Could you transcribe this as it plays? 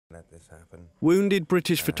Wounded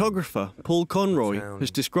British photographer Paul Conroy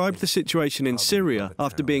has described the situation in Syria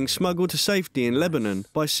after being smuggled to safety in Lebanon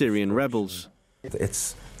by Syrian rebels.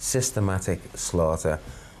 It's systematic slaughter.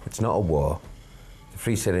 It's not a war. The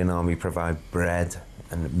Free Syrian Army provide bread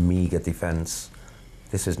and meagre defence.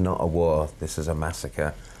 This is not a war, this is a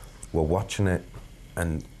massacre. We're watching it,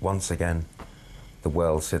 and once again, the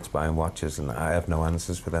world sits by and watches, and I have no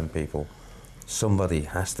answers for them people. Somebody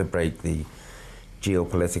has to break the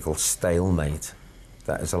geopolitical stalemate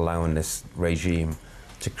that is allowing this regime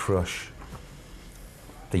to crush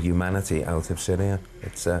the humanity out of Syria.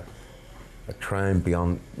 It's a crime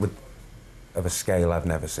of a scale I've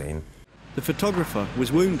never seen. The photographer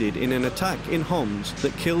was wounded in an attack in Homs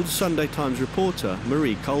that killed Sunday Times reporter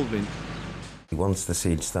Marie Colvin. Once the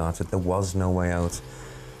siege started, there was no way out.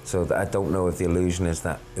 So I don't know if the illusion is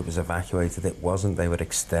that it was evacuated. It wasn't. They were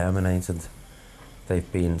exterminated.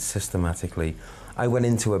 They've been systematically... I went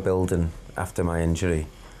into a building after my injury.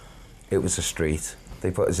 It was a street.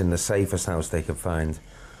 They put us in the safest house they could find.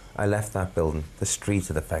 I left that building. The street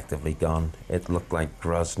had effectively gone. It looked like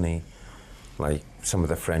Grozny, like some of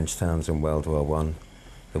the French towns in World War I.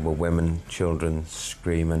 There were women, children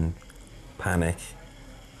screaming, panic,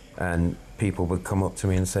 and people would come up to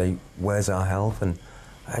me and say, "Where's our help?" And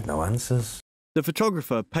I had no answers. The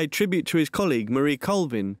photographer paid tribute to his colleague Marie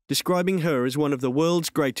Colvin, describing her as one of the world's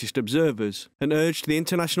greatest observers, and urged the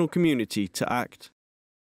international community to act.